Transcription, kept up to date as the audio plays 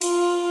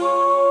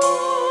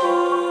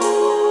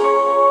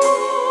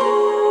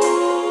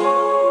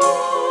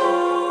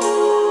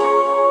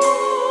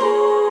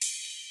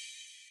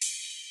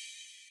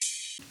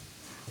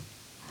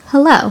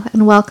Hello,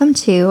 and welcome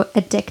to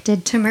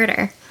Addicted to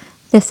Murder.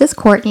 This is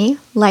Courtney,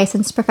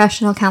 licensed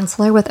professional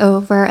counselor with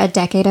over a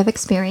decade of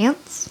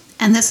experience.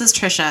 And this is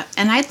Trisha,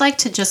 and I'd like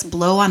to just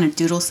blow on a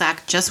doodle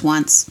sack just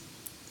once.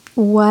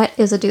 What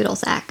is a doodle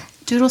sack?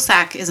 Doodle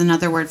sack is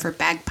another word for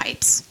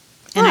bagpipes.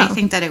 And I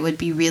think that it would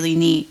be really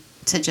neat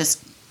to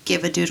just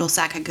give a doodle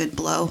sack a good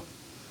blow.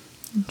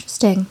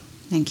 Interesting.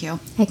 Thank you.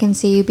 I can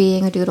see you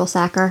being a doodle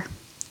sacker.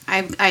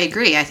 I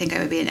agree. I think I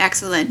would be an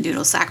excellent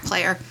doodle sack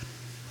player.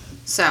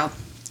 So,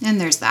 and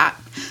there's that.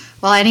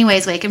 Well,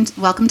 anyways,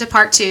 welcome to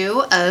part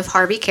 2 of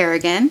Harvey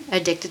Carignan,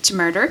 Addicted to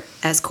Murder,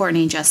 as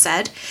Courtney just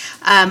said.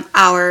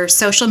 Our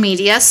social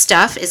media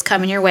stuff is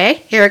coming your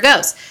way. Here it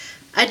goes.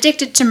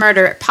 Addicted to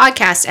Murder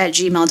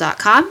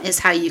podcast@gmail.com is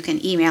how you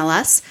can email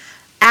us.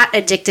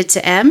 @Addicted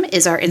to M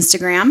is our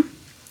Instagram.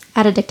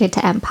 @Addicted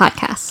to M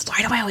podcast.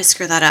 Why do I always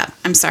screw that up?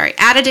 I'm sorry.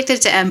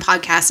 @Addicted to M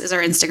podcast is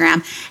our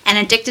Instagram, and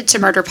Addicted to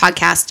Murder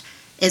podcast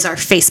is our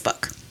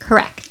Facebook.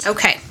 Correct.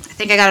 Okay, I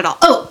think I got it all.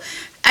 Oh,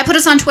 I put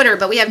us on Twitter,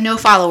 but we have no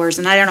followers,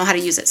 and I don't know how to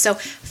use it. So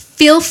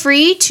feel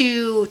free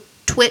to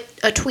tweet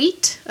a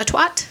Twitter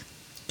twat.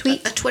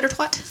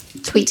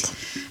 Tweet.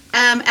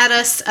 At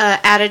us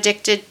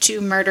 @Addicted to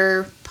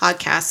Murder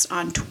podcast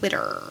on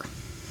Twitter.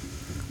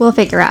 We'll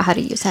figure out how to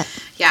use it.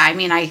 Yeah, I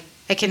mean, I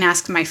can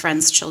ask my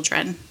friends'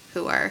 children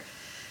who are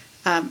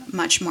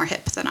much more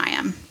hip than I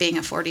am, being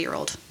a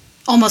 40-year-old.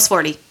 Almost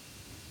 40.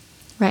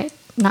 Right.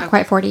 Not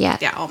quite 40 yet.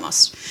 Yeah,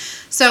 almost.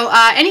 So,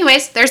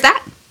 anyways, there's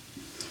that.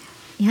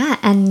 Yeah,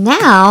 and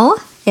now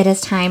it is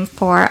time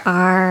for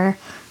our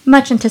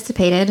much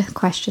anticipated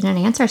question and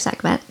answer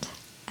segment.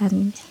 And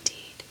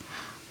Indeed.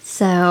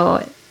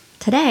 so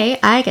today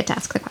I get to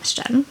ask the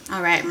question.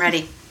 All right, I'm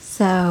ready.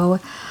 So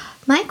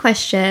my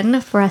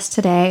question for us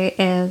today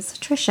is,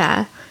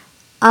 Trisha,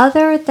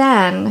 other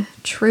than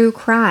true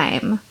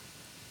crime,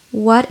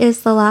 what is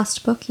the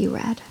last book you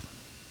read?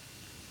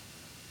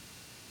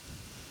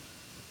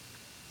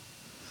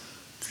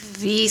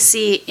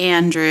 V.C.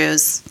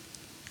 Andrews,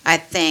 I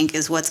think,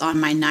 is what's on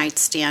my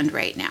nightstand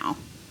right now.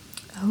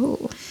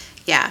 Oh.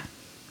 Yeah.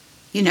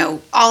 You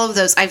know, all of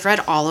those, I've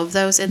read all of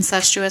those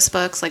incestuous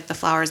books, like the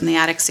Flowers in the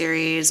Attic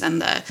series and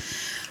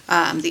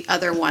the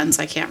other ones.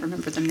 I can't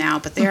remember them now,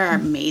 but they are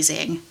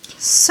amazing.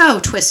 So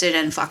twisted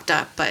and fucked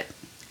up, but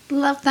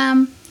love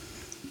them.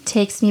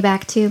 Takes me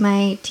back to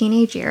my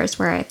teenage years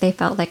where they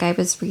felt like I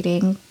was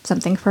reading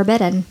something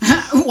forbidden.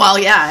 Well,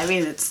 yeah, I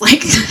mean, it's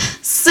like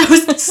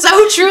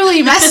so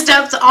truly messed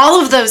up to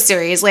all of those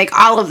series, like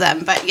all of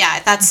them. But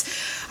yeah,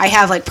 I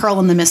have like Pearl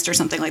in the Mist or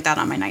something like that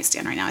on my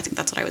nightstand right now. I think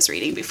that's what I was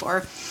reading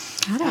before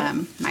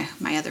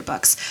my other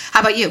books.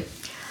 How about you?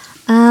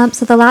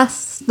 So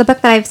the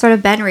book that I've sort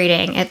of been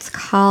reading, it's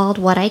called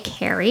What I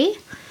Carry,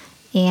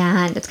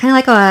 and it's kind of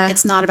like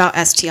It's not about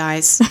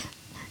STIs.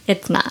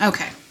 It's not.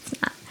 Okay.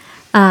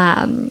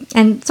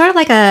 And sort of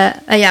like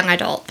a young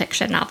adult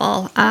fiction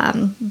novel,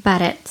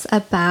 but it's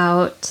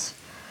about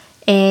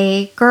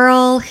a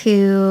girl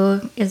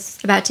who is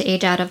about to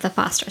age out of the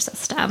foster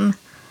system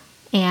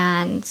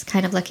and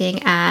kind of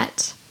looking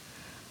at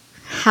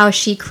how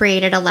she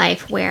created a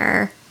life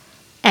where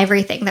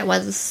everything that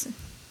was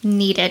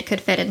needed could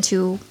fit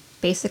into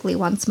basically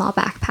one small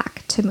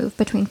backpack to move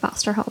between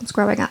foster homes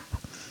growing up,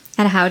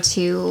 and how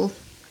to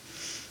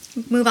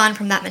move on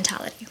from that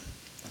mentality.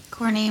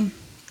 Courtney,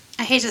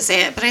 I hate to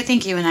say it, but I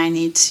think you and I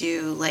need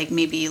to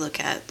maybe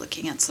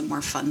looking at some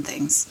more fun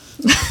things.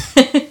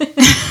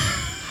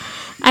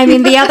 I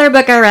mean, the other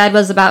book I read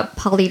was about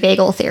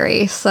polyvagal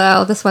theory,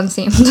 so this one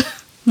seemed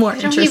more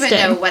interesting. I don't even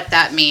know what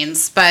that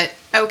means, but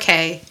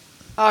okay.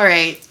 All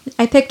right.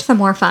 I picked the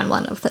more fun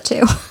one of the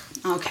two.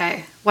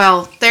 Okay.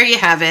 Well, there you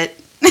have it.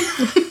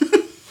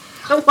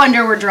 No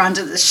wonder we're drawn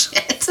to this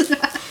shit.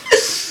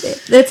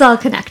 It's all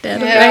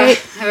connected,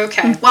 right?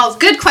 Okay. Well,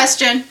 good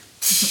question.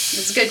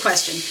 It's a good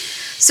question.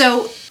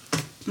 So,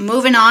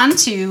 moving on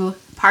to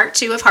part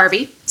 2 of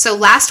Harvey. So,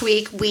 last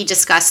week we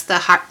discussed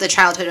the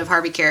childhood of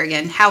Harvey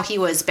Carignan, how he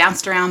was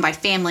bounced around by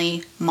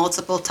family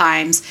multiple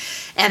times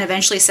and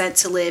eventually sent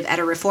to live at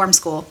a reform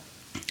school.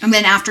 And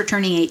then after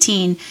turning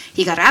 18,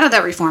 he got out of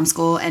that reform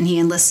school and he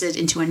enlisted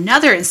into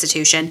another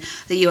institution,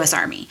 the U.S.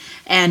 Army.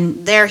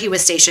 And there he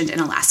was stationed in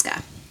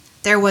Alaska.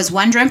 There was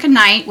one drunken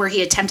night where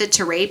he attempted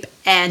to rape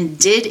and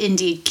did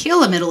indeed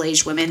kill a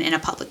middle-aged woman in a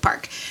public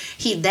park.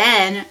 He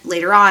then,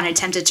 later on,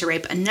 attempted to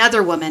rape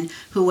another woman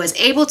who was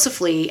able to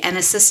flee and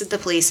assisted the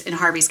police in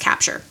Harvey's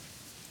capture.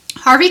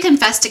 Harvey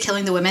confessed to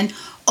killing the women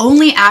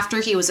only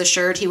after he was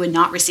assured he would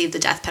not receive the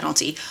death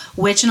penalty,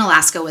 which in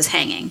Alaska was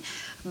hanging.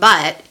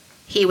 But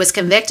he was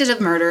convicted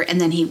of murder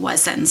and then he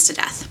was sentenced to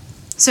death.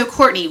 So,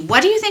 Courtney,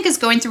 what do you think is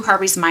going through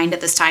Harvey's mind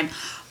at this time?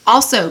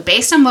 Also,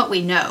 based on what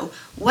we know,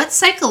 what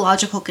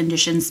psychological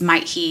conditions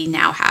might he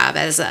now have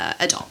as an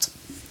adult?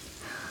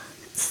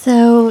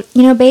 So,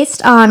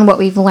 based on what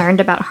we've learned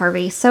about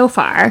Harvey so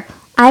far,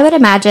 I would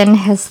imagine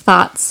his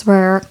thoughts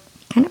were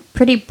kind of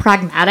pretty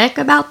pragmatic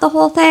about the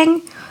whole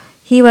thing.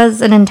 He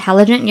was an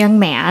intelligent young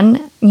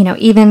man,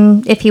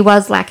 even if he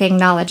was lacking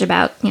knowledge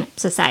about,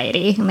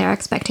 society and their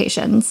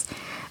expectations,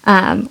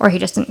 or he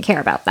just didn't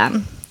care about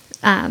them.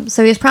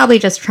 So he was probably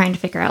just trying to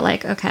figure out,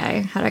 like,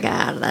 okay, how do I get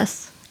out of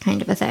this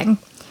kind of a thing.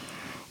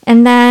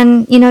 And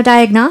then,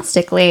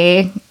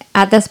 diagnostically,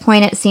 at this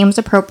point, it seems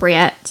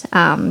appropriate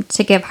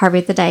to give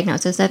Harvey the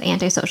diagnosis of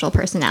antisocial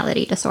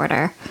personality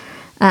disorder.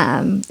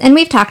 And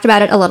we've talked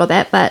about it a little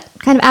bit, but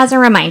kind of as a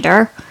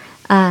reminder,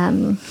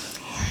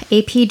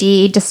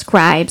 APD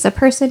describes a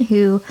person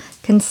who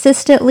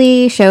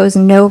consistently shows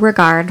no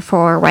regard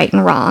for right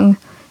and wrong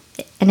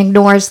and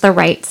ignores the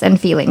rights and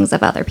feelings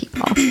of other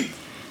people.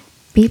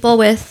 People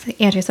with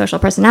antisocial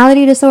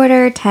personality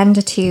disorder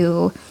tend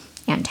to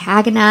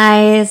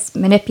antagonize,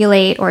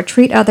 manipulate, or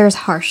treat others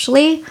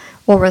harshly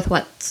or with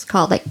what's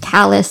called like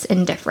callous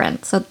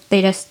indifference. So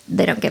they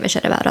don't give a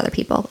shit about other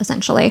people,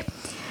 essentially.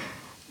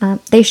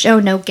 They show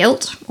no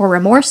guilt or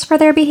remorse for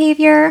their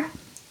behavior,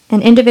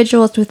 and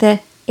individuals with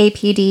the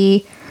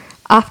APD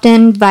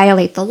often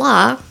violate the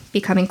law,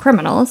 becoming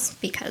criminals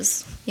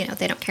because,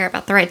 they don't care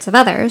about the rights of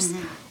others.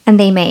 Mm-hmm. And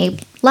they may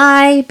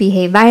lie,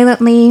 behave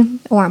violently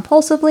or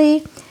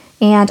impulsively,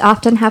 and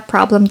often have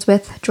problems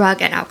with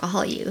drug and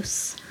alcohol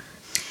use.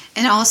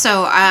 And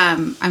also,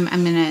 I'm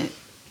going to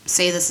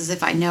say this as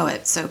if I know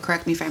it, so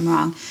correct me if I'm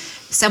wrong.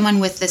 Someone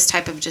with this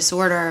type of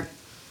disorder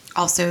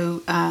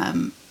also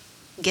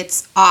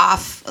gets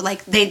off,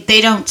 like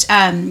they don't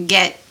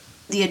get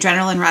the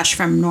adrenaline rush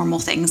from normal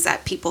things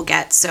that people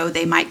get, so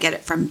they might get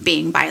it from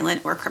being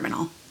violent or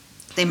criminal.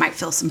 They might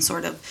feel some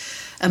sort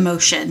of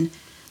emotion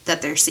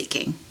that they're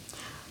seeking.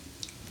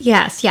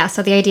 Yes, yeah.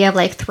 So the idea of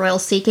like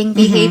thrill-seeking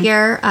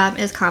behavior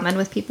is common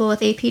with people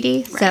with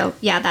APD. Right. So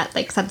yeah, that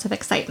like sense of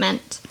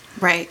excitement.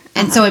 Right.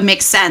 And so it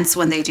makes sense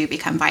when they do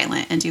become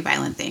violent and do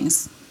violent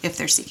things if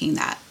they're seeking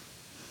that,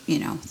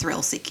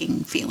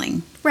 thrill-seeking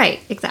feeling.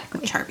 Right, exactly.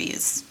 Which Harvey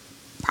is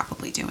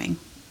probably doing.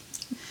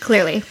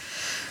 Clearly.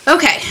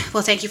 Okay.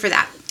 Well, thank you for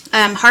that.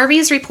 Harvey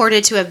is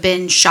reported to have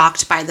been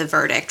shocked by the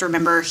verdict.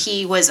 Remember,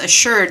 he was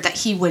assured that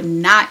he would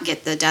not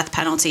get the death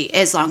penalty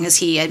as long as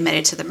he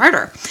admitted to the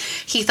murder.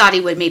 He thought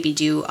he would maybe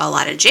do a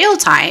lot of jail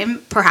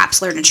time,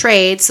 perhaps learn a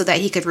trade so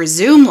that he could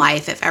resume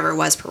life if ever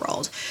was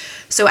paroled.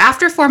 So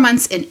after 4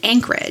 months in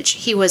Anchorage,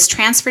 he was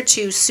transferred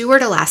to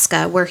Seward,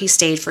 Alaska, where he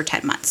stayed for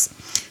 10 months.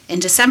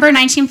 In December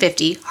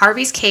 1950,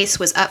 Harvey's case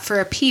was up for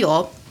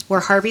appeal,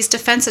 where Harvey's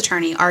defense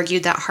attorney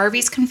argued that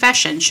Harvey's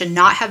confession should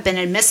not have been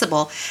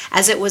admissible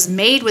as it was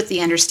made with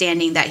the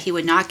understanding that he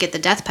would not get the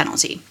death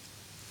penalty.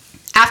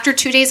 After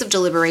 2 days of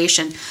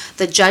deliberation,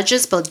 the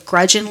judges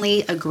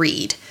begrudgingly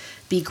agreed.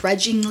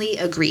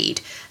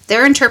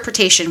 Their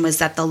interpretation was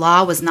that the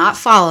law was not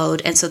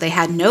followed, and so they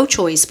had no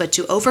choice but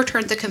to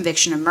overturn the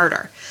conviction of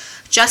murder.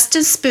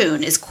 Justice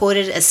Spoon is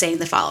quoted as saying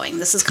the following.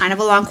 This is kind of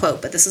a long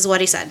quote, but this is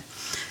what he said.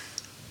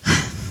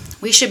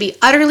 We should be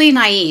utterly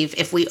naive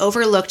if we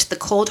overlooked the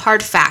cold,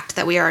 hard fact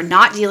that we are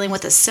not dealing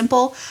with a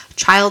simple,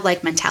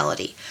 childlike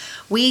mentality.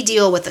 We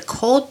deal with a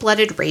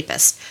cold-blooded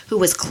rapist who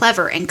was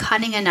clever and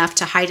cunning enough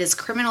to hide his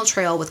criminal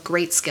trail with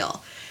great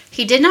skill.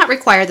 He did not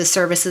require the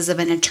services of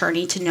an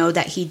attorney to know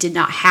that he did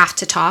not have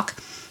to talk.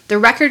 The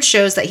record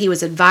shows that he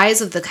was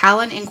advised of the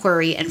Callan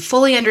inquiry and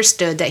fully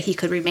understood that he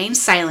could remain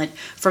silent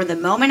from the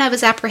moment of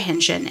his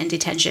apprehension and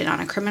detention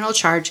on a criminal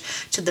charge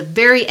to the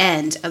very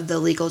end of the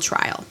legal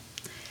trial.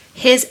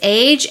 His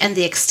age and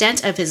the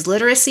extent of his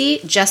literacy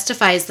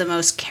justifies the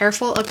most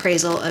careful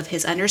appraisal of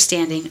his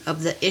understanding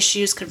of the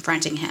issues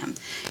confronting him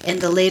in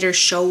the later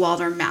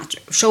Showalter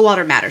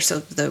matter, so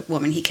the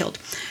woman he killed.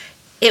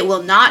 It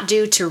will not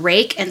do to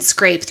rake and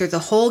scrape through the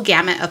whole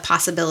gamut of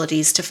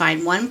possibilities to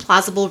find one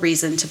plausible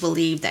reason to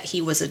believe that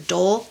he was a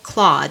dull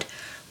clod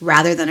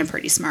rather than a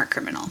pretty smart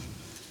criminal.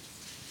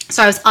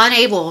 So I was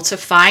unable to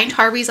find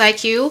Harvey's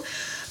IQ,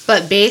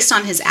 but based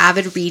on his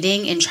avid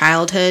reading in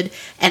childhood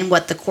and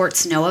what the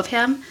courts know of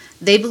him,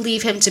 they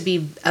believe him to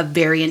be a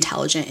very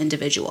intelligent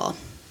individual.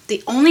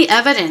 The only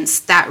evidence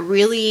that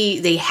really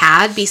they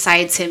had,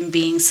 besides him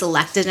being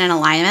selected in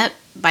alignment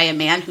by a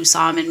man who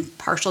saw him in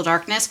partial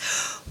darkness,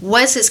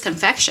 was his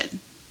confession.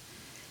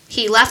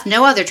 He left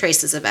no other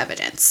traces of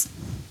evidence.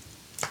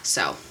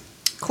 So,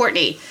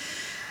 Courtney,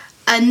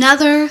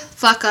 another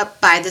fuck up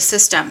by the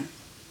system.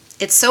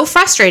 It's so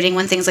frustrating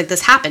when things like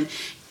this happen.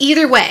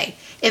 Either way,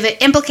 if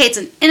it implicates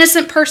an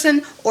innocent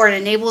person or it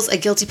enables a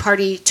guilty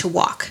party to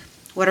walk.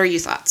 What are your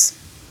thoughts?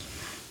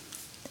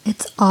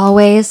 It's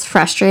always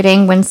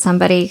frustrating when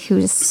somebody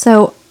who's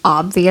so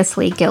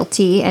obviously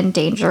guilty and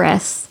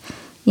dangerous,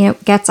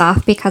 gets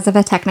off because of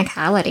a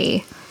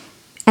technicality.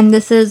 And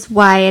this is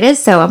why it is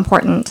so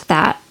important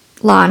that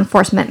law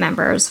enforcement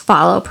members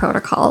follow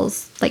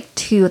protocols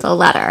to the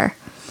letter.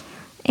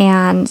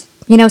 And,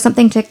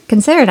 something to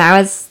consider now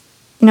is,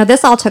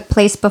 this all took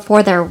place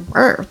before there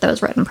were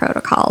those written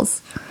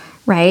protocols,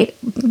 right?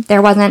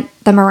 There wasn't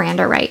the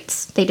Miranda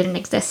rights. They didn't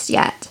exist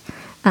yet.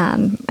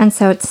 And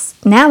so it's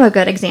now a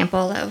good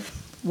example of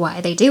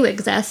why they do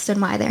exist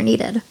and why they're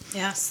needed.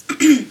 Yes.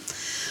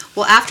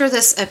 Well, after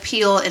this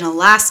appeal in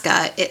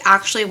Alaska, it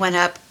actually went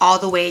up all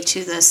the way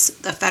to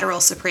the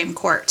federal Supreme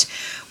Court,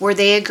 where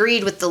they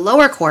agreed with the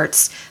lower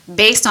courts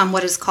based on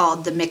what is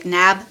called the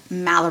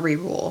McNabb-Mallory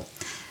rule.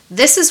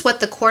 This is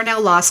what the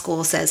Cornell Law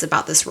School says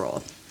about this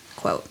rule.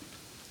 quote,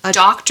 "A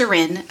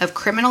doctrine of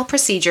criminal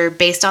procedure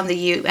based on the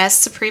U.S.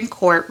 Supreme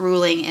Court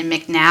ruling in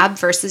McNabb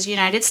versus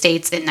United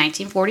States in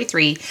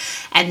 1943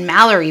 and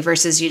Mallory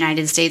versus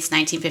United States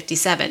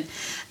 1957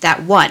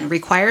 that 1.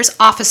 Requires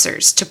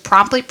officers to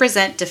promptly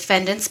present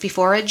defendants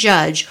before a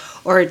judge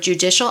or a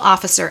judicial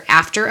officer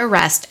after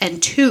arrest,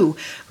 and 2.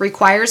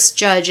 Requires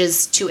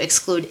judges to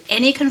exclude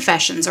any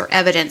confessions or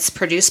evidence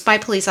produced by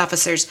police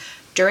officers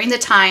during the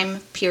time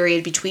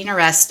period between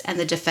arrest and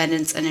the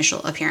defendant's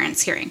initial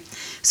appearance hearing."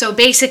 So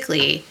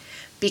basically,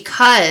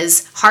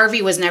 because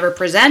Harvey was never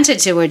presented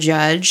to a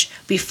judge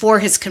before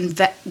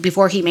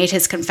he made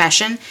his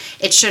confession,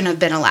 it shouldn't have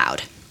been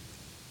allowed.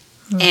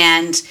 Mm.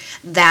 And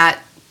that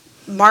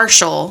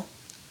marshal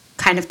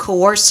kind of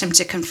coerced him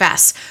to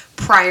confess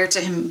prior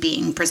to him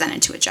being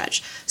presented to a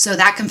judge. So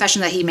that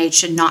confession that he made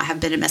should not have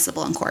been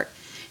admissible in court.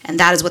 And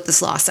that is what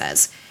this law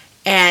says.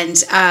 And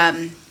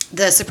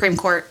the Supreme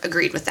Court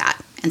agreed with that.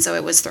 And so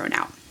it was thrown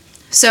out.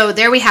 So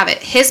there we have it.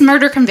 His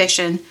murder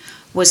conviction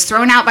was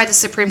thrown out by the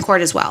Supreme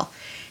Court as well.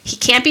 He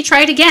can't be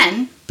tried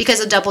again because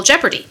of double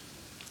jeopardy.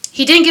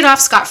 He didn't get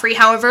off scot-free,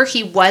 however.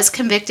 He was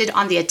convicted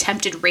on the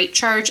attempted rape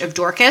charge of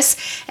Dorcas,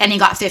 and he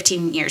got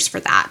 15 years for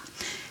that.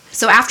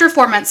 So after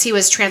 4 months, he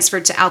was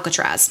transferred to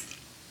Alcatraz.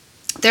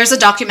 There's a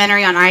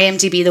documentary on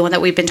IMDb, the one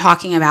that we've been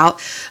talking about,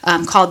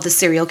 called The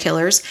Serial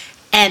Killers,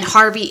 and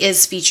Harvey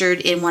is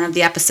featured in one of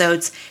the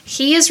episodes.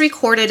 He is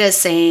recorded as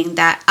saying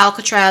that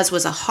Alcatraz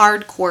was a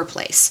hardcore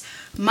place,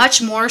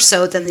 much more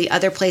so than the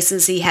other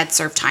places he had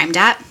served time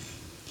at.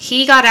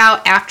 He got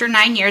out after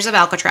 9 years of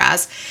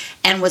Alcatraz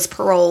and was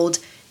paroled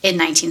in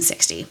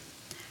 1960.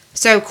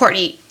 So,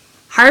 Courtney,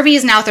 Harvey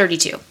is now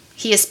 32.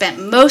 He has spent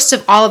most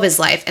of all of his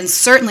life, and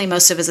certainly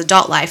most of his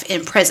adult life,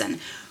 in prison.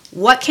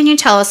 What can you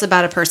tell us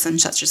about a person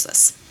such as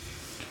this?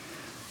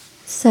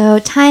 So,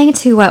 tying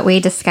to what we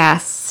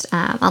discussed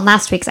on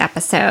last week's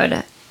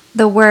episode,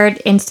 the word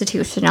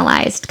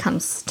institutionalized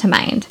comes to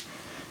mind.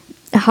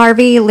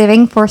 Harvey,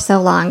 living for so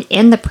long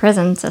in the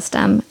prison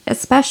system,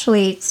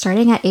 especially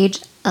starting at age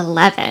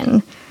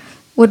 11,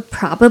 would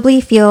probably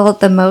feel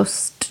the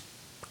most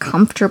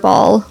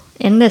comfortable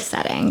in this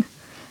setting,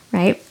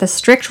 right? The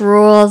strict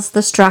rules,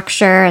 the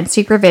structure, and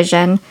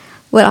supervision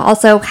would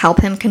also help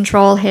him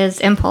control his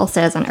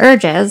impulses and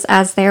urges,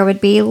 as there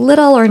would be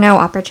little or no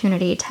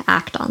opportunity to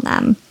act on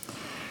them.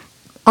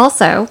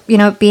 Also,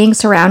 being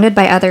surrounded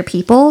by other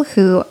people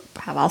who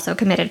have also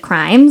committed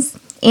crimes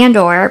and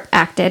or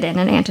acted in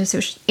an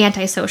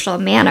antisocial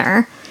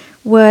manner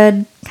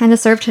would kind of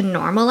serve to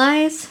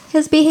normalize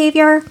his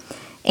behavior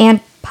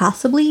and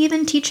possibly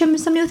even teach him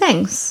some new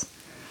things.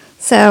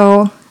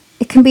 So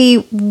it can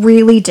be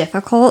really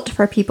difficult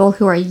for people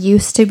who are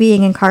used to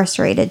being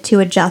incarcerated to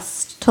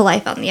adjust to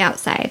life on the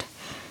outside,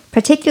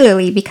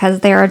 particularly because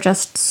there are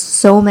just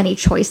so many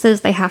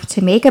choices they have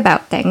to make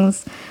about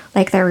things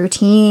like their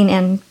routine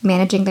and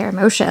managing their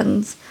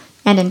emotions.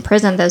 And in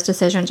prison, those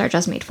decisions are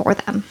just made for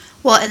them.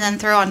 Well, and then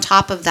throw on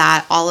top of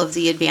that all of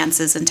the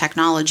advances in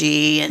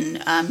technology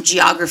and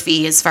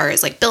geography, as far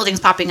as like buildings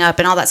popping up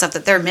and all that stuff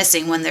that they're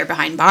missing when they're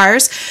behind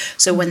bars.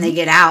 So when they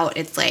get out,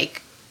 it's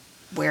like,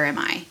 where am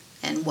I?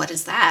 And what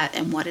is that?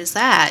 And what is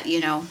that?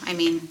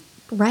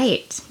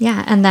 Right.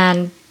 Yeah. And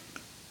then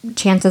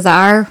chances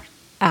are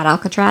at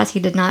Alcatraz, he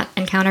did not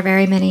encounter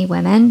very many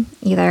women,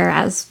 either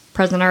as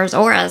prisoners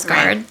or as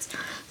guards.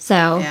 Right.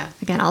 So, yeah.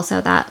 Again,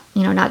 also that,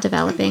 not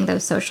developing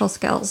those social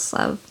skills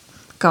of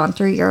going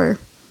through your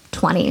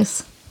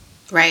 20s.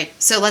 Right.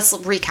 So let's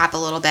recap a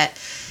little bit.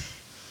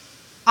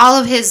 All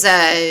of his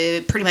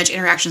pretty much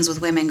interactions with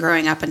women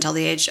growing up until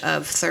the age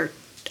of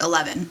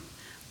 11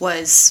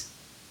 was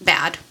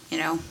bad,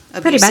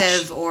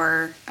 abusive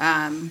or,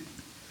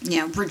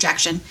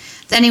 rejection.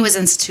 Then he was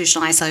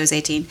institutionalized till he was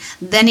 18.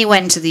 Then he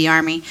went into the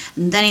Army.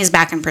 And then he's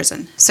back in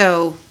prison.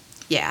 So,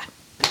 yeah.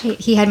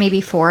 He had maybe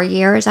 4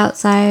 years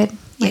outside.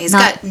 Yeah, he's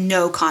got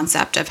no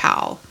concept of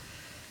how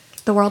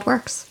the world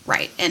works.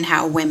 Right, and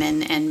how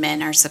women and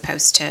men are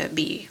supposed to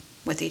be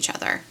with each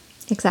other.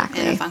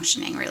 Exactly. In a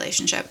functioning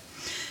relationship.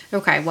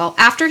 Okay, well,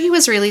 after he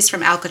was released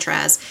from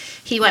Alcatraz,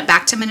 he went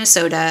back to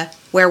Minnesota,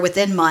 where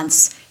within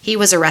months he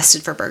was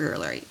arrested for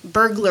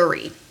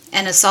burglary,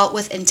 and assault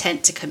with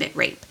intent to commit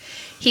rape.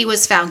 He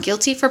was found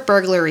guilty for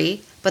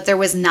burglary, but there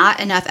was not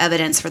enough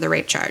evidence for the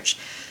rape charge.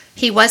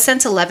 He was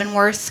sent to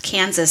Leavenworth,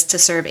 Kansas to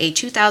serve a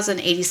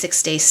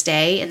 2,086-day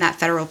stay in that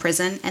federal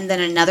prison, and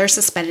then another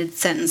suspended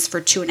sentence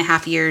for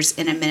 2.5 years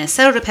in a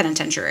Minnesota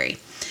penitentiary.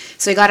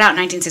 So he got out in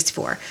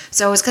 1964.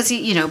 So it was because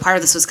he, part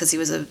of this was because he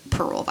was a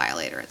parole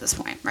violator at this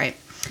point, right?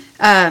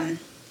 And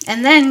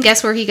then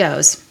guess where he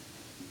goes?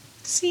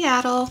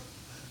 Seattle.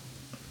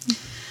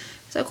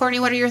 So Courtney,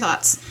 what are your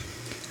thoughts?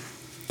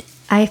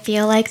 I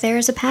feel like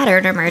there's a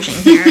pattern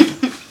emerging here.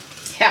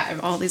 Yeah,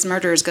 all these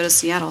murderers go to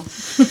Seattle.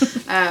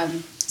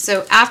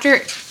 So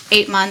after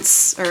 8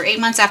 months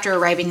after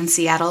arriving in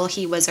Seattle,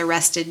 he was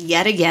arrested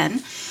yet again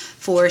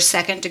for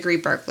second-degree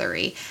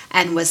burglary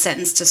and was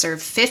sentenced to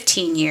serve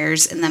 15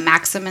 years in the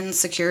maximum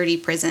security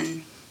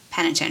prison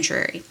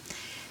penitentiary.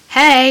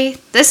 Hey,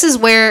 this is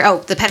where,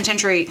 the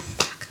penitentiary,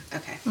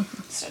 okay.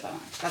 So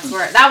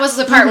that was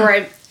the part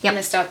where I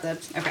missed out the...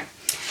 Okay.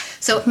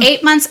 So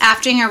 8 months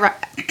after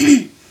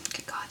Good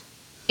God.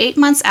 8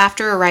 months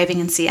after arriving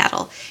in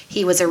Seattle,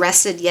 he was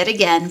arrested yet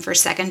again for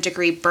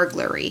second-degree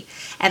burglary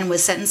and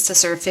was sentenced to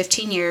serve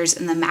 15 years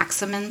in the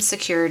maximum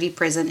security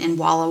prison in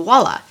Walla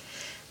Walla.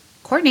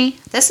 Courtney,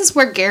 this is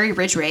where Gary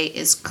Ridgway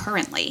is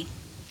currently,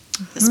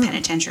 this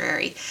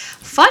penitentiary.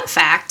 Fun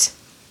fact,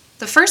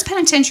 the first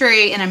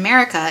penitentiary in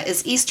America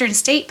is Eastern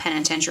State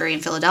Penitentiary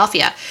in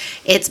Philadelphia.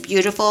 It's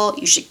beautiful.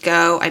 You should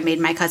go. I made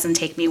my cousin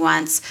take me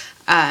once.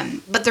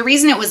 But the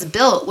reason it was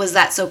built was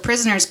that so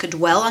prisoners could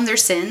dwell on their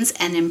sins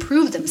and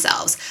improve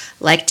themselves,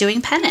 like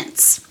doing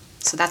penance.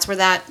 So that's where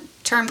that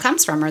term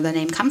comes from, or the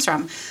name comes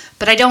from.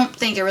 But I don't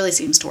think it really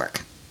seems to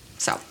work.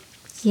 So.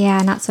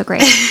 Yeah, not so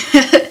great.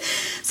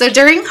 So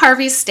during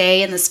Harvey's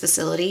stay in this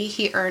facility,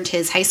 he earned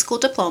his high school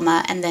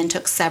diploma and then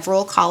took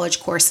several college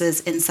courses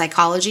in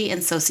psychology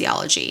and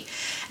sociology.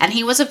 And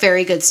he was a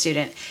very good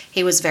student.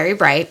 He was very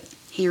bright.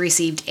 He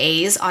received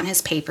A's on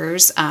his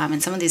papers,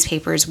 and some of these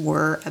papers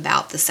were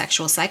about the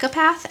sexual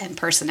psychopath and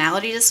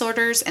personality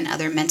disorders and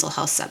other mental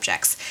health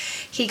subjects.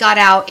 He got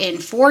out in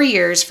 4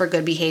 years for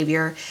good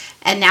behavior,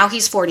 and now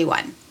he's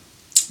 41.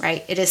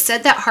 Right? It is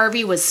said that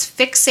Harvey was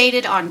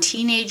fixated on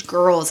teenage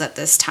girls at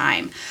this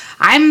time.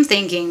 I'm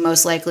thinking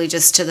most likely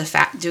just due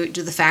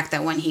to the fact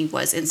that when he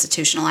was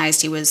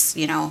institutionalized, he was,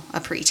 a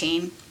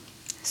preteen.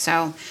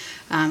 So,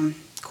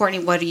 Courtney,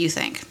 what do you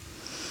think?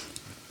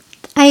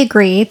 I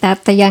agree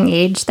that the young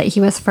age that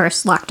he was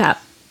first locked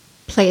up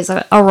plays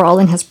a role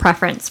in his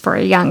preference for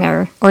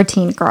younger or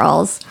teen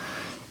girls.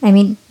 I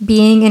mean,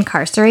 being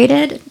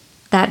incarcerated,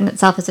 that in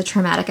itself is a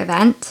traumatic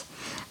event.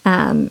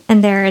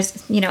 And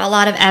there's, a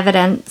lot of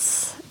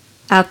evidence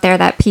out there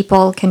that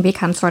people can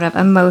become sort of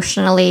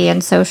emotionally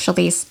and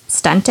socially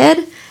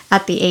stunted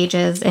at the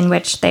ages in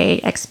which they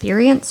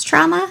experience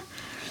trauma,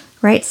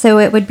 right? So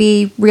it would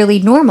be really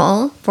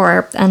normal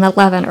for an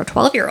 11 or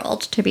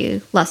 12-year-old to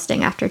be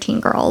lusting after teen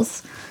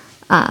girls.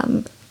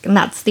 And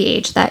that's the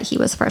age that he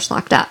was first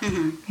locked up,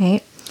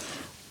 right?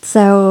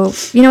 So,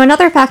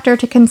 another factor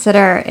to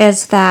consider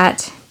is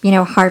that,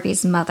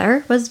 Harvey's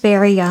mother was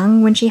very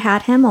young when she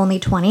had him, only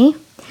 20.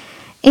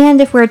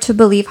 And if we're to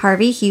believe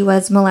Harvey, he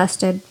was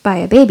molested by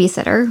a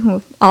babysitter,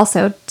 who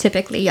also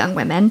typically young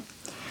women.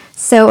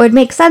 So it would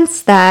make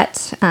sense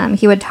that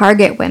he would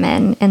target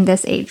women in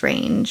this age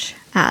range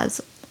as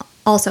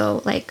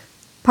also like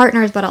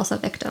partners, but also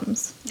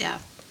victims. Yeah,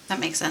 that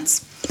makes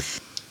sense.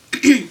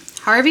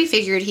 Harvey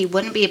figured he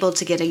wouldn't be able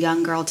to get a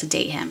young girl to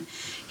date him.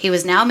 He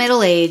was now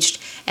middle-aged,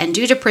 and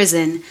due to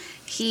prison,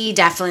 he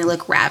definitely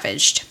looked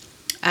ravaged.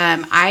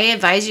 I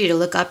advise you to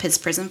look up his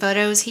prison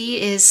photos.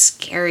 He is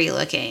scary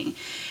looking.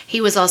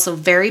 He was also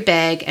very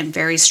big and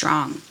very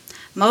strong.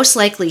 Most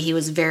likely he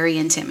was very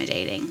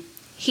intimidating.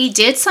 He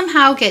did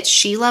somehow get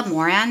Sheila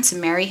Moran to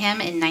marry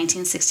him in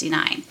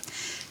 1969.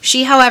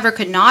 She, however,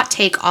 could not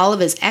take all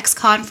of his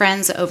ex-con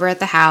friends over at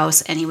the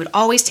house, and he would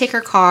always take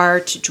her car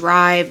to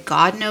drive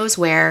God knows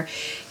where.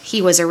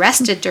 He was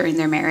arrested during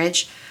their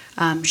marriage.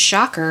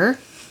 Shocker,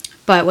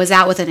 but was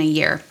out within a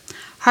year.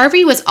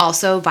 Harvey was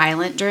also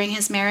violent during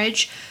his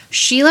marriage.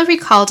 Sheila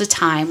recalled a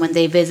time when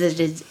they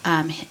visited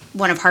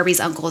one of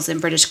Harvey's uncles in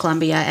British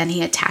Columbia, and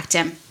he attacked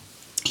him.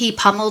 He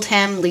pummeled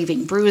him,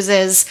 leaving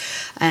bruises.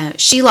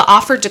 Sheila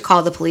offered to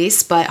call the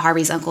police, but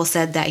Harvey's uncle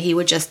said that he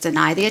would just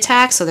deny the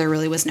attack, so there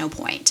really was no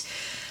point.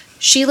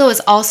 Sheila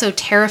was also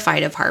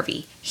terrified of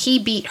Harvey. He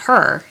beat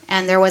her,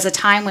 and there was a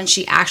time when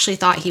she actually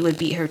thought he would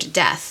beat her to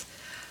death.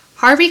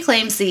 Harvey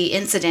claims the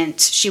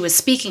incident she was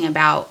speaking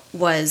about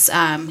was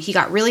he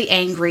got really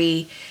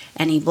angry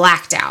and he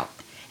blacked out.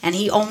 And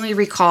he only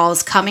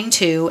recalls coming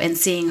to and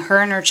seeing her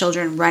and her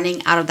children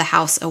running out of the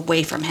house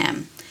away from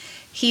him.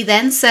 He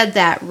then said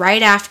that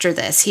right after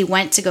this, he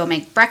went to go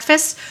make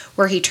breakfast,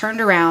 where he turned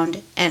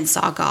around and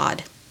saw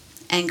God.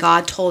 And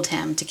God told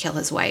him to kill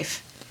his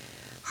wife.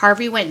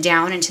 Harvey went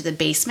down into the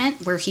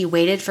basement where he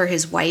waited for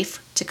his wife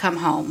to come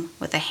home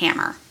with a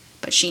hammer,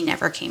 but she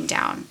never came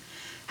down.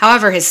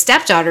 However, his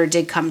stepdaughter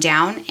did come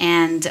down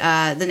and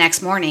the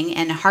next morning,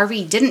 and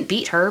Harvey didn't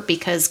beat her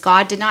because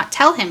God did not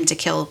tell him to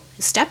kill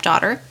his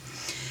stepdaughter.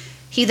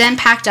 He then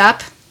packed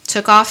up,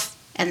 took off,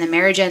 and the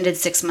marriage ended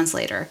 6 months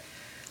later.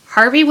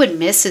 Harvey would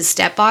miss his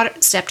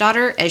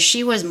stepdaughter as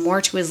she was more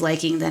to his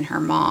liking than her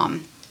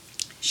mom.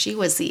 She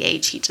was the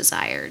age he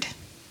desired.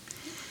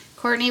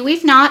 Courtney,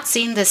 we've not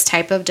seen this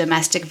type of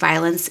domestic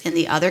violence in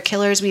the other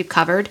killers we've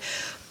covered.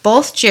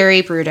 Both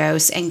Jerry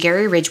Brudos and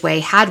Gary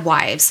Ridgway had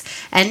wives,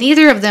 and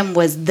neither of them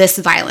was this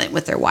violent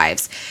with their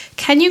wives.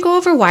 Can you go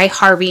over why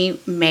Harvey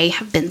may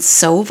have been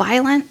so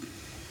violent?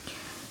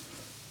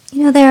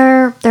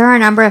 There are a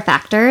number of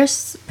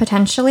factors,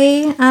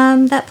 potentially,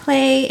 that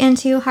play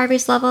into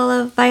Harvey's level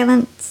of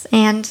violence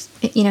and,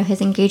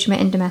 his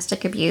engagement in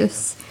domestic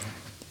abuse.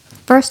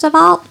 First of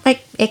all,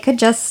 it could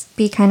just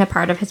be kind of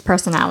part of his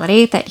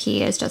personality that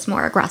he is just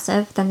more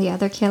aggressive than the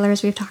other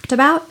killers we've talked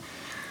about.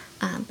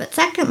 But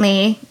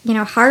secondly,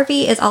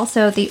 Harvey is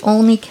also the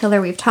only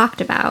killer we've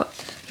talked about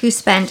who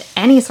spent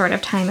any sort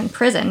of time in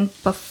prison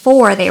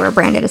before they were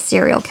branded a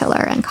serial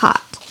killer and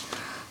caught.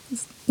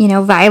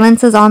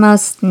 Violence is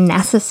almost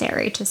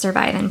necessary to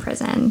survive in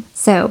prison.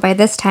 So by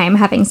this time,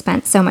 having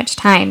spent so much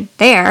time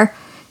there,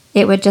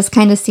 it would just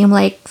kind of seem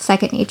like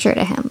second nature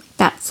to him.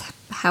 That's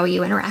how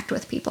you interact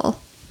with people.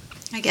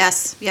 I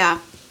guess, yeah.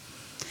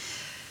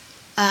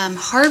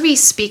 Harvey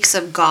speaks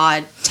of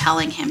God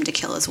telling him to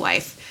kill his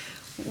wife.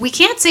 We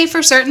can't say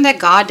for certain that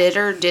God did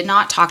or did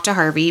not talk to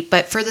Harvey,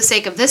 but for the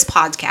sake of this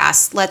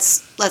podcast,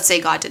 let's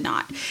say God did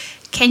not.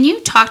 Can you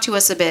talk to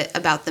us a bit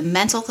about the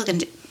mental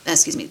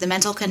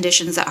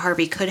conditions that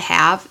Harvey could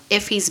have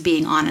if he's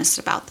being honest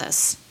about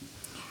this?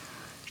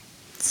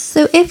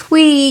 So if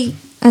we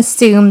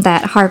assume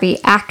that Harvey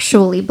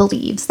actually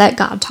believes that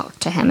God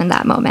talked to him in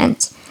that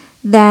moment,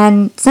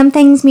 then some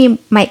things we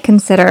might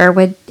consider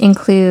would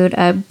include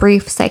a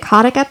brief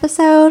psychotic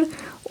episode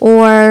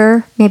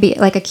or maybe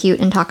like acute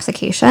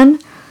intoxication.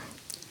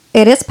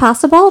 It is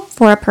possible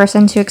for a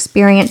person to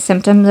experience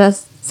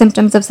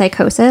symptoms of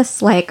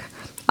psychosis like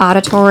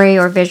auditory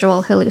or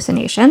visual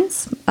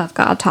hallucinations of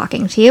God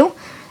talking to you,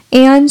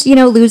 and,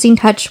 losing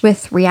touch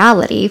with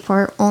reality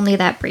for only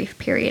that brief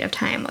period of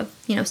time of,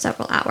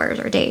 several hours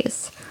or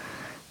days.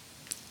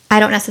 I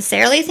don't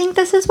necessarily think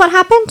this is what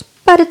happened,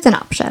 but it's an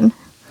option.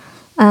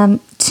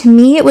 To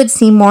me, it would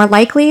seem more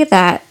likely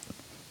that,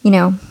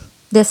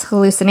 this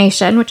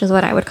hallucination, which is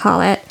what I would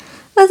call it,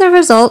 was a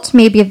result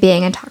maybe of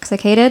being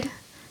intoxicated.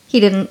 He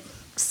didn't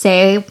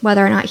say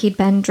whether or not he'd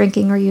been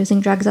drinking or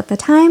using drugs at the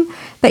time,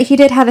 but he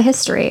did have a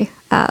history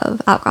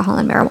of alcohol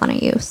and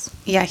marijuana use.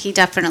 Yeah, he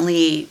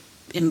definitely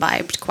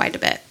imbibed quite a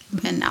bit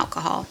in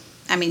alcohol.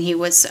 I mean, he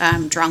was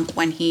drunk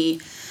when he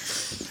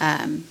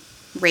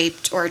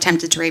raped or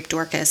attempted to rape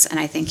Dorcas, and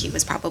I think he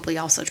was probably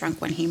also drunk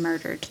when he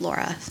murdered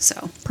Laura.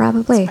 So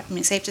probably,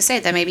 it's safe to say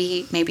that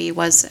maybe he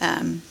was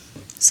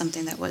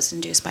something that was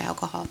induced by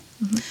alcohol.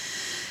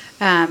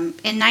 Mm-hmm.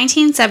 In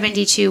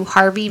 1972,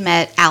 Harvey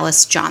met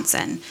Alice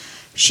Johnson.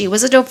 She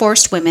was a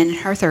divorced woman in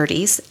her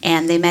 30s,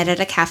 and they met at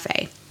a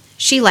cafe.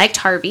 She liked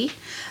Harvey.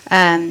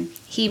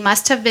 He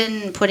must have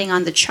been putting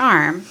on the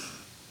charm,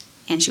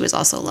 and she was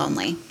also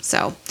lonely.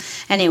 So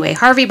anyway,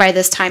 Harvey by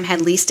this time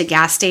had leased a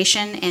gas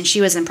station, and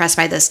she was impressed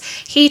by this.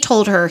 He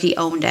told her he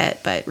owned it,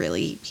 but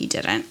really he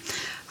didn't.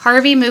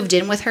 Harvey moved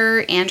in with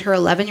her and her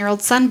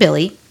 11-year-old son,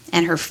 Billy,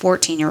 and her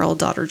 14-year-old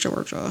daughter,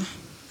 Georgia.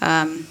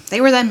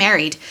 They were then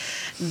married.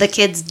 The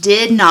kids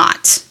did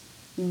not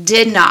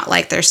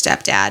like their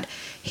stepdad.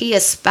 He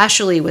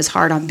especially was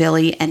hard on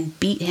Billy and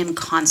beat him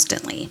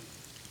constantly.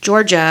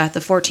 Georgia, the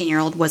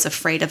 14-year-old, was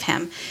afraid of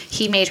him.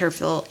 He made her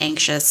feel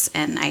anxious,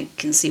 and I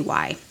can see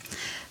why.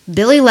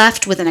 Billy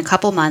left within a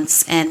couple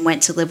months and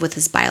went to live with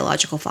his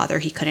biological father.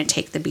 He couldn't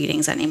take the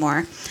beatings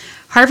anymore.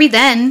 Harvey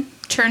then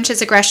turned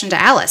his aggression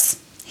to Alice.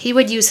 He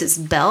would use his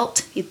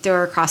belt. He'd throw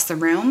her across the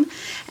room.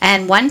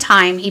 And one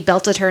time, he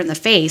belted her in the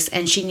face,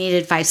 and she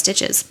needed 5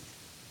 stitches.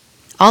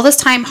 All this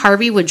time,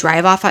 Harvey would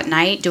drive off at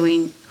night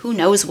doing who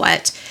knows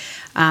what,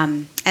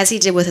 as he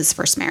did with his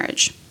first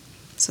marriage.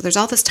 So there's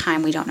all this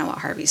time we don't know what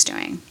Harvey's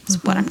doing.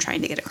 That's what I'm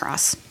trying to get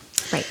across.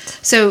 Right.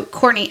 So,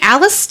 Courtney,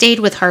 Alice stayed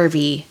with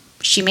Harvey.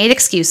 She made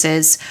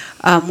excuses.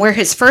 Where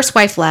his first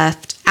wife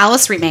left,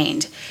 Alice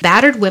remained.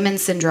 Battered women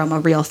syndrome, a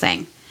real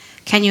thing.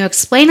 Can you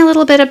explain a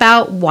little bit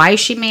about why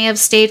she may have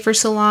stayed for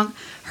so long?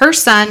 Her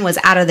son was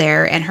out of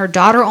there, and her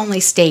daughter only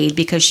stayed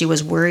because she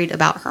was worried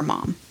about her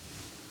mom.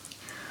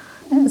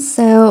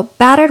 So,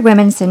 battered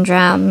women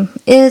syndrome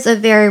is a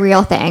very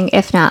real thing,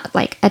 if not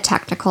like a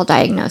technical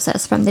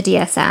diagnosis from the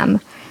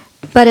DSM,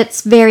 but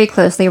it's very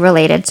closely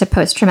related to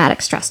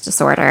post-traumatic stress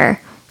disorder,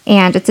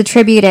 and it's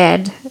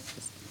attributed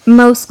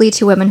mostly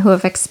to women who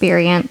have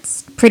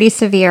experienced pretty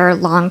severe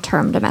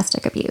long-term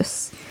domestic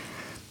abuse.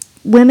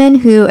 Women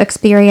who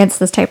experience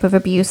this type of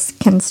abuse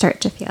can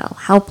start to feel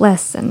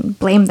helpless and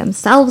blame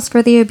themselves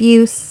for the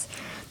abuse.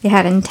 They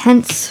have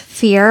intense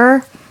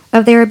fear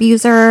of their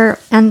abuser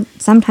and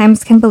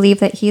sometimes can believe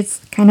that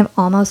he's kind of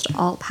almost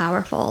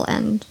all-powerful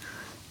and,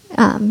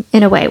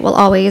 in a way, will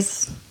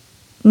always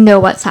know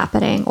what's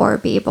happening or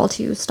be able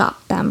to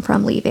stop them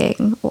from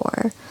leaving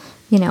or,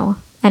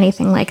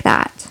 anything like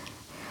that.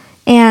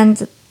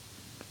 And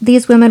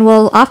these women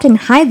will often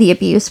hide the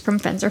abuse from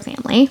friends or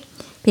family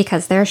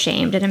because they're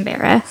ashamed and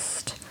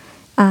embarrassed,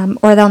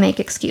 or they'll make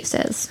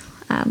excuses,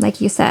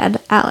 like you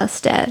said,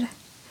 Alice did.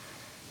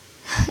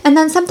 And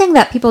then something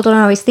that people don't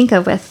always think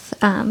of with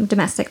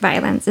domestic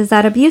violence is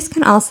that abuse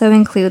can also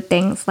include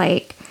things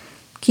like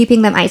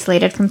keeping them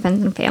isolated from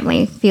friends and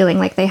family, feeling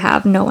like they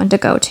have no one to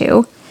go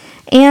to,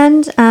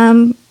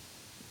 and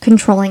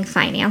controlling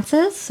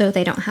finances so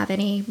they don't have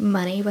any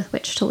money with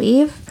which to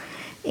leave,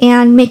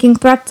 and making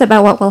threats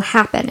about what will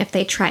happen if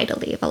they try to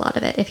leave. A lot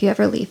of it, if you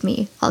ever leave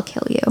me, I'll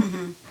kill you.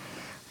 Mm-hmm.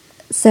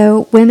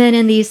 So women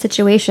in these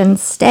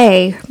situations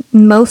stay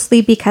mostly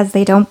because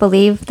they don't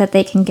believe that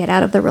they can get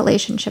out of the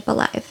relationship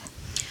alive.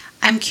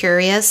 I'm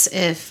curious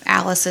if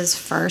Alice's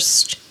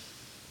first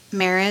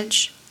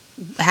marriage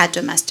had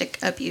domestic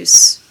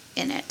abuse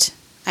in it.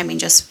 I mean,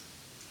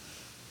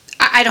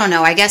 I don't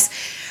know. I guess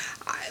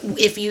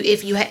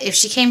if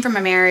she came from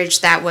a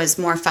marriage that was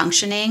more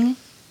functioning,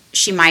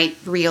 she might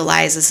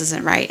realize this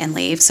isn't right and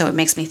leave. So it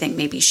makes me think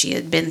maybe she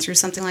had been through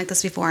something like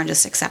this before and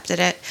just accepted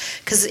it.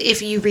 Because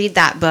if you read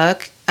that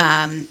book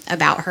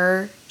about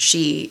her,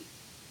 she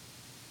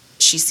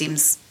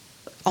seems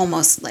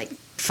almost like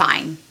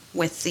fine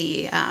with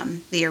the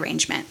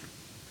arrangement.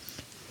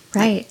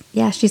 Right.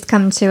 Yeah, she's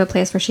come to a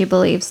place where she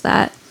believes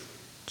that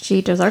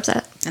she deserves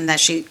it. And that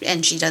she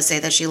does say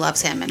that she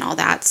loves him and all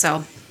that.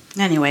 So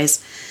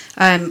anyways,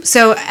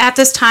 so at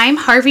this time,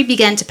 Harvey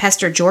began to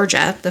pester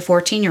Georgia, the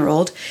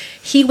 14-year-old.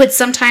 He would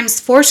sometimes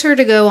force her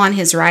to go on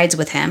his rides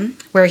with him,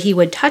 where he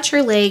would touch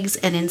her legs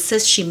and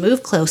insist she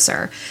move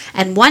closer.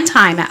 And one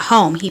time at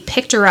home, he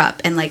picked her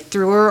up and like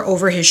threw her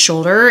over his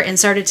shoulder and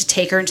started to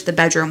take her into the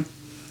bedroom.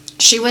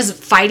 She was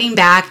fighting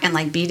back and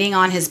like beating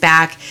on his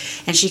back,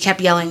 and she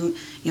kept yelling,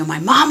 my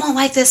mom won't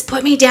like this,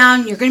 put me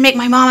down, you're going to make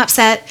my mom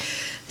upset.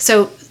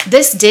 So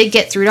this did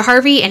get through to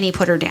Harvey, and he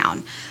put her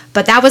down.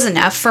 But that was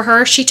enough for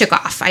her. She took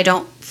off. I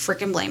don't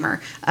freaking blame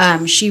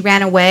her. She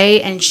ran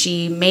away, and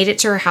she made it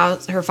to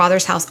her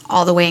father's house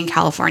all the way in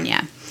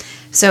California.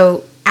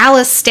 So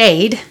Alice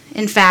stayed.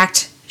 In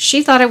fact,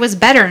 she thought it was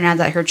better now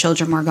that her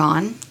children were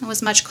gone. It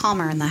was much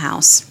calmer in the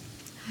house.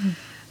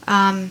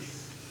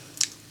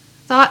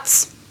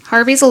 Thoughts?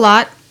 Harvey's a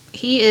lot.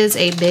 He is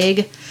a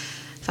big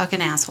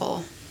fucking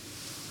asshole.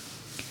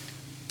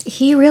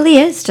 He really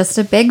is just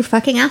a big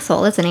fucking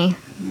asshole, isn't he?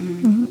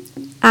 Mm-hmm.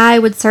 I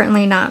would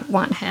certainly not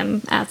want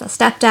him as a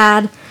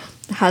stepdad,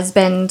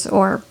 husband,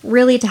 or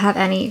really to have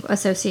any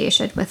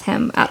association with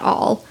him at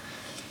all.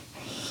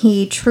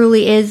 He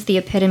truly is the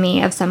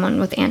epitome of someone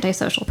with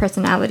antisocial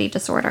personality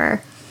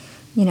disorder.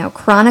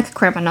 Chronic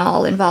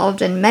criminal,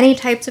 involved in many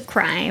types of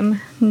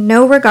crime,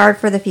 no regard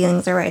for the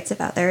feelings or rights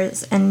of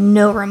others, and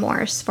no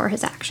remorse for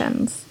his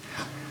actions.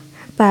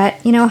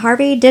 But,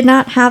 Harvey did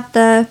not have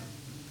the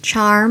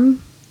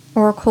charm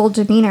or cold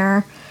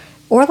demeanor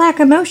or lack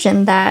of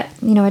emotion that,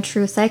 a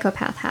true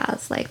psychopath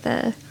has, like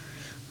the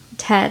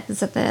Teds,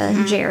 the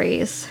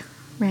Jerrys,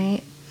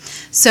 right?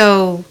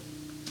 So,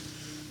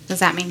 does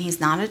that mean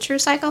he's not a true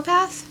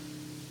psychopath?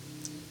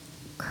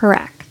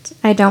 Correct.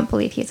 I don't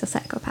believe he's a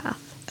psychopath.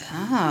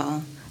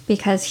 Oh.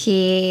 Because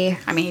he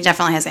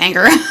definitely has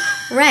anger.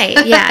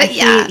 Right, yeah.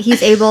 Yeah.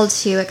 He's able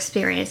to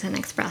experience and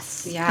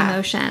express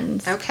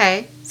emotions.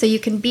 Okay. So you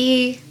can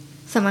be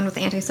someone with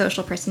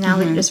antisocial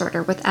personality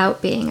disorder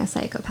without being a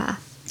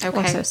psychopath or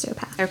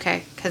sociopath.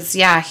 Okay, because,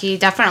 he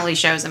definitely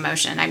shows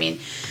emotion. Anger.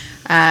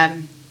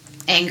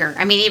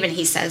 Even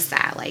he says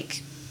that,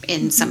 like,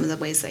 in some of the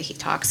ways that he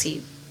talked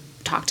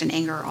in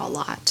anger a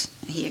lot.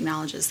 He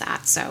acknowledges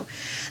that. So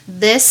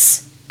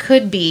this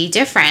could be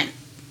different,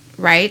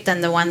 right, than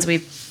the ones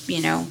we've,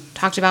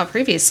 talked about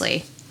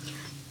previously.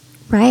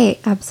 Right,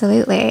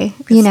 absolutely.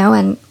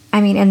 And,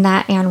 in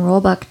that Anne Rule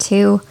book,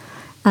 too,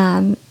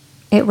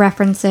 it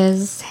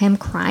references him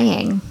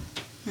crying,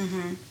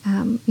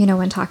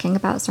 when talking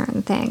about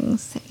certain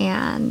things.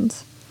 And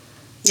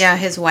yeah,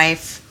 his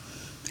wife,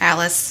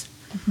 Alice.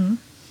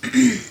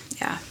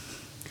 Yeah.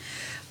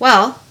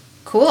 Well,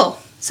 cool.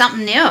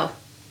 Something new.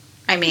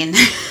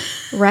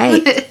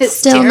 Right. It's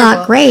still terrible.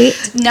 Not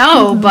great.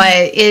 No, but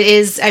it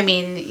is,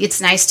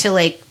 it's nice to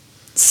like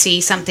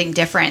see something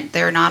different.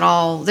 They're not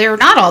all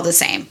the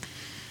same.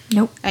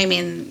 Nope.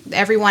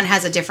 Everyone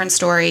has a different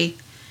story,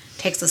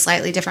 takes a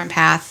slightly different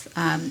path.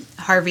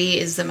 Harvey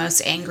is the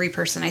most angry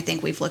person I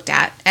think we've looked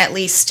at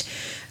least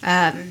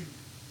that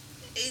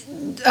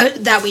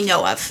we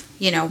know of.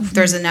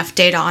 There's enough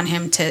data on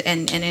him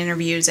and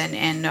interviews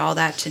and all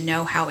that to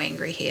know how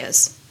angry he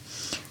is.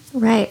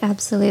 Right,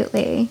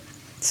 absolutely.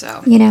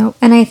 So,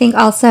 and I think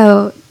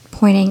also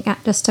point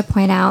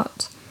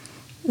out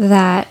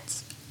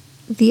that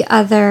the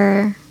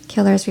other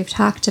killers we've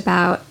talked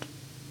about,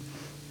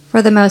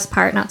 for the most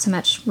part, not so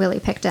much Willie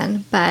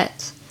Pickton,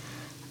 but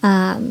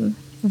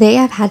they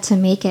have had to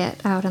make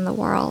it out in the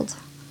world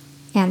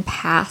and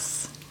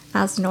pass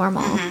as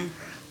normal.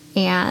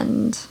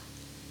 And,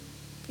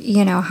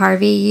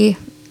 Harvey,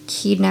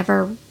 he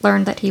never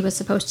learned that he was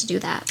supposed to do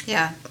that.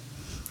 Yeah.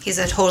 He's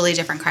a totally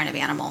different kind of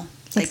animal.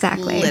 Like,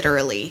 exactly.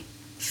 Literally,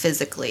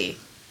 physically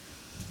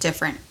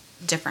different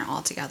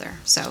altogether.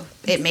 So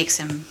it makes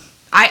him...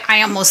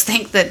 I almost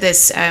think that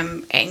this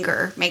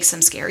anger makes him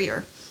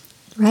scarier.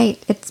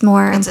 Right. It's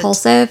more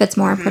impulsive. It's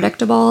more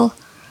unpredictable.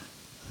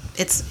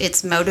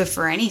 It's motive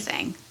for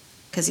anything.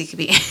 Because he could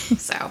be...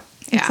 So,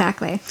 yeah.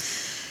 Exactly.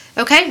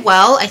 Okay,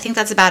 well, I think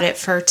that's about it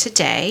for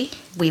today.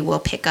 We will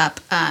pick up,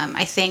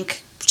 I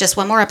think, just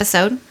one more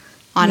episode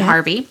on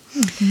Harvey.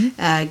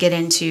 Get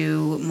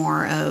into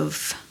more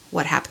of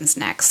what happens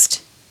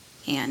next.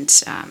 And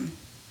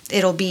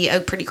it'll be a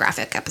pretty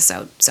graphic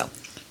episode. So,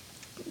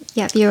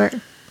 yeah,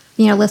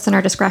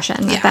 listener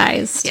discretion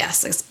advised.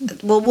 Yes.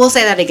 We'll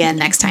say that again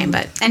next time.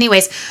 But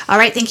anyways, all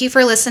right, thank you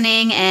for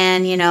listening.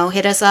 And,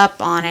 hit us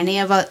up on any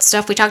of the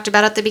stuff we talked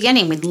about at the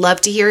beginning. We'd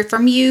love to hear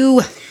from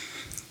you.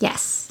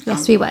 Yes,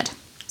 we would.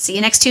 See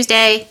you next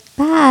Tuesday.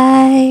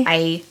 Bye.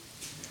 Bye.